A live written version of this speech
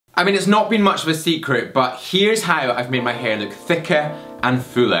I mean, it's not been much of a secret, but here's how I've made my hair look thicker and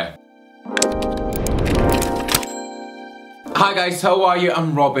fuller. Hi guys, how are you?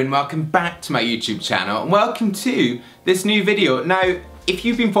 I'm Robin, welcome back to my YouTube channel and welcome to this new video. Now, if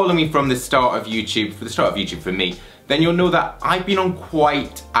you've been following me from the start of YouTube, for me, then you'll know that I've been on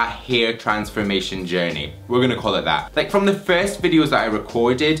quite a hair transformation journey. We're gonna call it that. Like from the first videos that I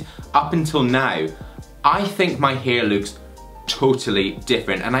recorded up until now, I think my hair looks totally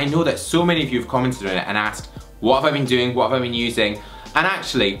different. And I know that so many of you have commented on it and asked, what have I been doing? What have I been using? And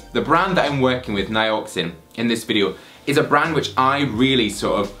actually, the brand that I'm working with, Nioxin, in this video, is a brand which I really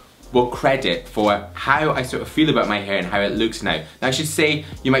sort of will credit for how I sort of feel about my hair and how it looks now. Now I should say,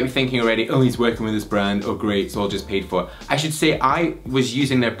 you might be thinking already, oh, he's working with this brand, oh great, it's all just paid for. I should say I was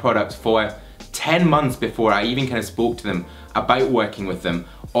using their products for 10 months before I even kind of spoke to them about working with them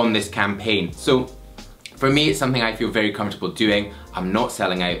on this campaign. So for me, it's something I feel very comfortable doing. I'm not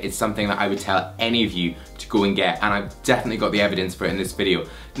selling out. It's something that I would tell any of you to go and get, and I've definitely got the evidence for it in this video.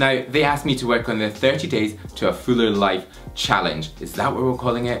 Now, they asked me to work on the 30 Days to a Fuller Life Challenge. Is that what we're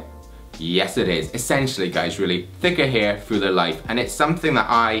calling it? Yes, it is. Essentially, guys, really, thicker hair, fuller life. And it's something that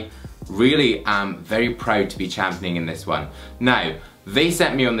I really am very proud to be championing in this one. Now, they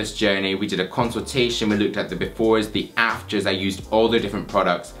sent me on this journey. We did a consultation. We looked at the befores, the afters. I used all their different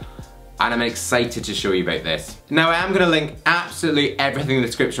products. And I'm excited to show you about this. Now I am gonna link absolutely everything in the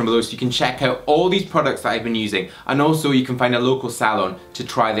description below so you can check out all these products that I've been using, and also you can find a local salon to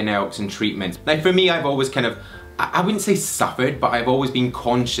try the Nioxin treatment. Now for me, I've always kind of, I wouldn't say suffered, but I've always been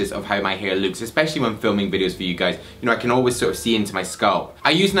conscious of how my hair looks, especially when filming videos for you guys. You know, I can always sort of see into my scalp.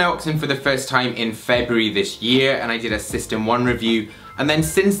 I used Nioxin for the first time in February this year, and I did a System 1 review, and then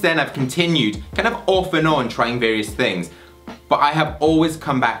since then I've continued kind of off and on trying various things. But I have always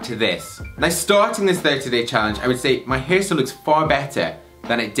come back to this. Now starting this 30-day challenge, I would say my hair still looks far better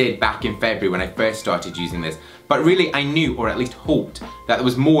than it did back in February when I first started using this. But really I knew, or at least hoped, that there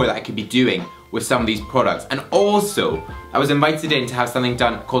was more that I could be doing with some of these products. And also, I was invited in to have something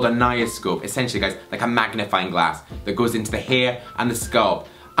done called a Nioscope. Essentially guys, like a magnifying glass that goes into the hair and the scalp.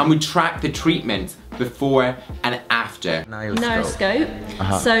 And we track the treatment before and after. Nioscope.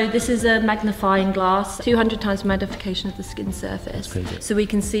 So this is a magnifying glass, 200 times magnification of the skin surface. So we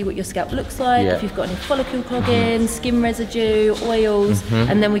can see what your scalp looks like, if you've got any follicle clogging, skin residue, oils,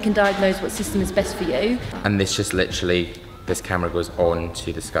 and then we can diagnose what system is best for you. And this just literally, this camera goes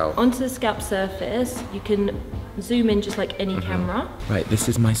onto the scalp. Onto the scalp surface, you can zoom in just like any camera. Right, this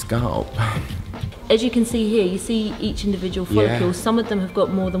is my scalp. As you can see here, you see each individual follicle. Yeah. Some of them have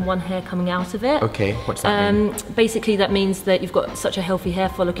got more than one hair coming out of it. Okay, what's that mean? Basically that means that you've got such a healthy hair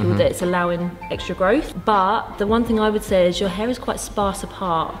follicle that it's allowing extra growth. But the one thing I would say is your hair is quite sparse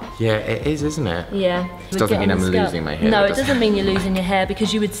apart. Yeah, it is, isn't it? Yeah. It doesn't mean I'm losing my hair. No, it doesn't mean you're losing your hair,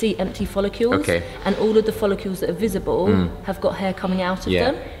 because you would see empty follicles. Okay. And all of the follicles that are visible have got hair coming out of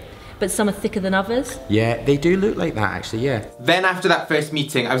them. But some are thicker than others. Yeah, they do look like that actually, yeah. Then after that first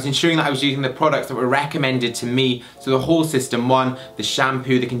meeting, I was ensuring that I was using the products that were recommended to me. So the whole System 1, the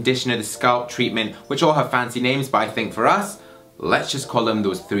shampoo, the conditioner, the scalp treatment, which all have fancy names, but I think for us, let's just call them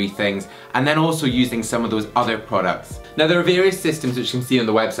those 3 things. And then also using some of those other products. Now there are various systems which you can see on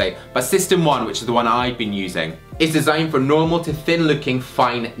the website, but System 1, which is the one I've been using, is designed for normal to thin looking,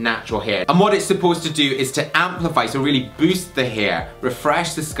 fine, natural hair. And what it's supposed to do is to amplify, so really boost the hair,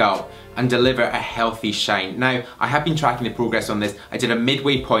 refresh the scalp, and deliver a healthy shine. Now, I have been tracking the progress on this. I did a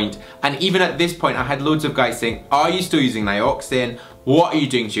midway point, and even at this point, I had loads of guys saying, are you still using Nioxin? What are you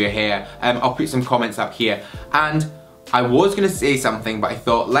doing to your hair? I'll put some comments up here. And I was gonna say something, but I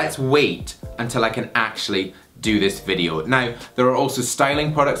thought, let's wait until I can actually do this video. Now, there are also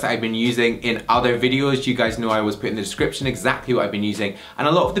styling products that I've been using in other videos. You guys know I always put in the description exactly what I've been using. And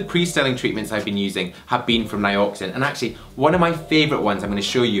a lot of the pre-styling treatments I've been using have been from Nioxin. And actually, one of my favorite ones, I'm gonna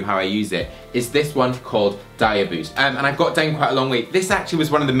show you how I use it, is this one called Diaboost. And I've got down quite a long way. This actually was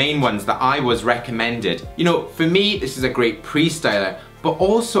one of the main ones that I was recommended. You know, for me, this is a great pre-styler, but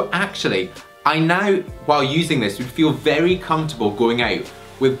also actually, I now, while using this, would feel very comfortable going out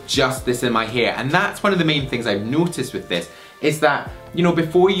with just this in my hair. And that's one of the main things I've noticed with this, is that, you know,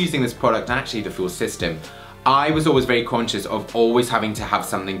 before using this product, actually the full system, I was always very conscious of always having to have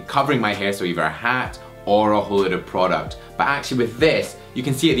something covering my hair, so either a hat or a whole load of product. But actually with this, you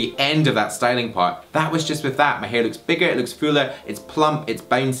can see at the end of that styling part, that was just with that. My hair looks bigger, it looks fuller, it's plump, it's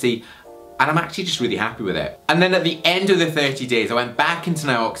bouncy, and I'm actually just really happy with it. And then at the end of the 30 days, I went back into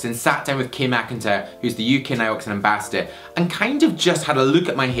Nioxin, sat down with Kay McIntyre, who's the UK Nioxin ambassador, and kind of just had a look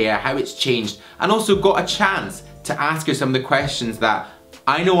at my hair, how it's changed, and also got a chance to ask her some of the questions that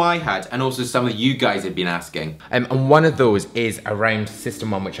I know I had, and also some of you guys have been asking. And one of those is around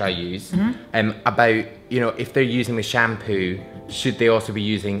System 1, which I use, about, you know, if they're using the shampoo, should they also be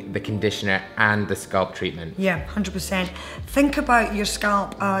using the conditioner and the scalp treatment? Yeah, 100%. Think about your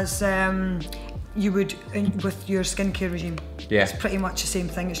scalp as you would with your skincare regime. Yeah. It's pretty much the same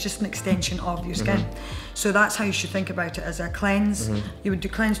thing. It's just an extension of your skin. So that's how you should think about it, as a cleanse. You would do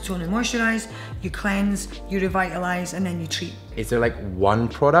cleanse, tone and moisturize. You cleanse, you revitalize, and then you treat. Is there like one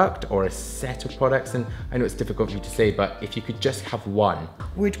product or a set of products? And I know it's difficult for you to say, but if you could just have one.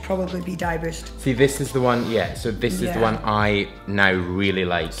 Would probably be Dye Boost. See, this is the one, yeah, so this is the one I now really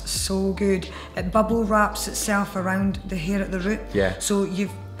like. So good. It bubble wraps itself around the hair at the root. Yeah. So you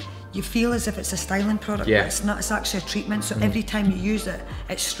feel as if it's a styling product, but it's not, it's actually a treatment. So every time you use it,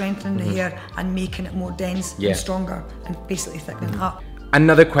 it's strengthening the hair and making it more dense and stronger, and basically thickening it up.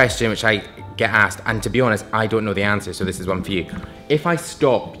 Another question which I get asked, and to be honest, I don't know the answer, so this is one for you. If I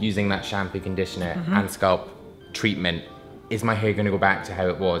stop using that shampoo, conditioner and scalp treatment, is my hair gonna go back to how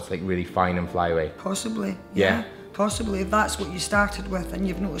it was, like really fine and fly away? Possibly, yeah. Possibly, if that's what you started with and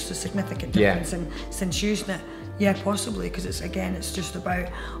you've noticed a significant difference since using it. Yeah, possibly, because it's just about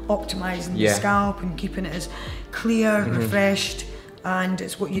optimizing the scalp and keeping it as clear, refreshed, and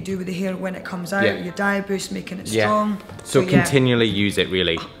it's what you do with the hair when it comes out. Your Dye Boost, making it strong. So continually use it,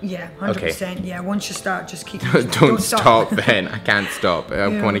 really. Yeah, 100%. Yeah, once you start, just keep. Don't stop, Ben. I can't stop.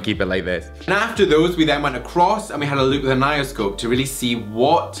 I want to keep it like this. And after those, we then went across and we had a look with a Nioscope to really see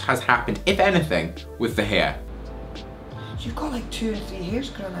what has happened, if anything, with the hair. You've got like 2 or 3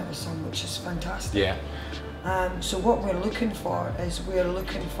 hairs growing out of some, which is fantastic. Yeah. So what we're looking for is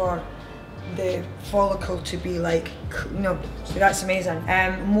the follicle to be like, so that's amazing.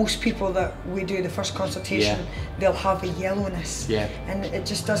 Most people that we do the first consultation, they'll have a yellowness, and it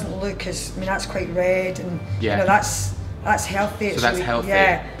just doesn't look as, I mean, that's quite red, and you know, that's healthy. So that's really healthy.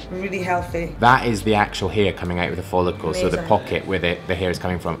 Yeah, really healthy. That is the actual hair coming out of the follicle, so the pocket where the hair is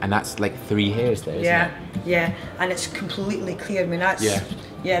coming from, and that's like 3 hairs there, isn't it? Yeah, and it's completely clear. I mean, that's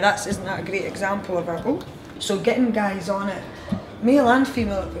isn't that a great example of our So getting guys on it, male and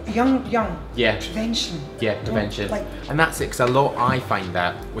female, young. Yeah. Prevention. Yeah, prevention. And that's it, because a lot, I find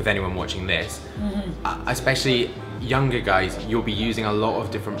that with anyone watching this, especially younger guys, you'll be using a lot of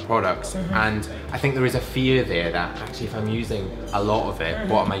different products, and I think there is a fear there that actually if I'm using a lot of it,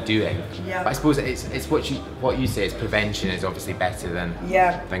 what am I doing? But I suppose it's what you say, is prevention is obviously better than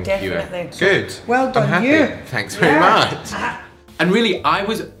definitely. Cure. Good. Well done, I'm happy. you. Thanks very much. And really, I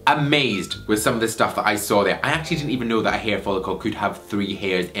was amazed with some of the stuff that I saw there. I actually didn't even know that a hair follicle could have 3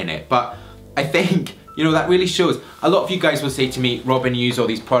 hairs in it. But I think, you know, that really shows. A lot of you guys will say to me, Robin, you use all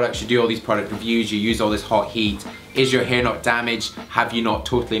these products, you do all these product reviews, you use all this hot heat. Is your hair not damaged? Have you not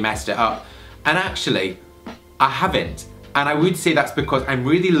totally messed it up? And actually, I haven't. And I would say that's because I'm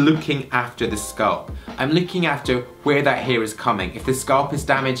really looking after the scalp. I'm looking after where that hair is coming. If the scalp is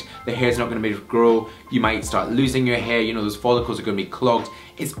damaged, the hair's not gonna be able to grow. You might start losing your hair, you know, those follicles are gonna be clogged.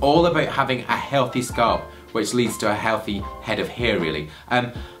 It's all about having a healthy scalp, which leads to a healthy head of hair, really.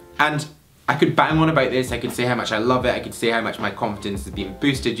 And I could bang on about this, I could say how much I love it, I could say how much my confidence has been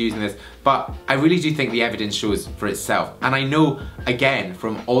boosted using this, but I really do think the evidence shows for itself. And I know, again,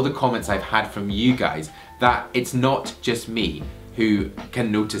 from all the comments I've had from you guys, that it's not just me who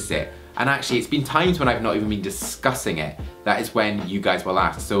can notice it. And actually, it's been times when I've not even been discussing it, that is when you guys will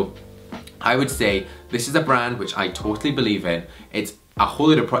ask. So I would say this is a brand which I totally believe in. It's a whole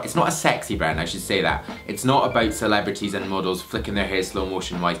lot of it's not a sexy brand, I should say that. It's not about celebrities and models flicking their hair slow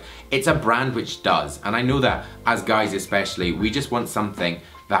motion wise. It's a brand which does. And I know that as guys especially, we just want something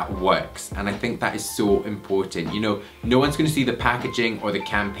that works. And I think that is so important. You know, no one's gonna see the packaging or the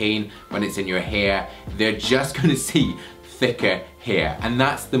campaign when it's in your hair. They're just gonna see thicker hair. And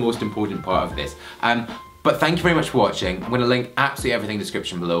that's the most important part of this. But thank you very much for watching. I'm gonna link absolutely everything in the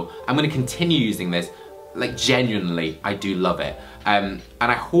description below. I'm gonna continue using this. Like, genuinely, I do love it. And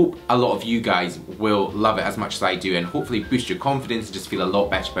I hope a lot of you guys will love it as much as I do, and hopefully boost your confidence and just feel a lot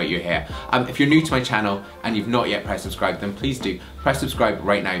better about your hair. If you're new to my channel and you've not yet pressed subscribe, then please do press subscribe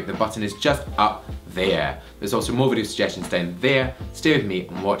right now. The button is just up there. There's also more video suggestions down there. Stay with me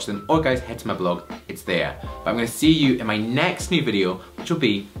and watch them, or guys, head to my blog, it's there. But I'm gonna see you in my next new video, which will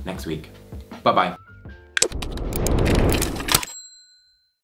be next week. Bye bye.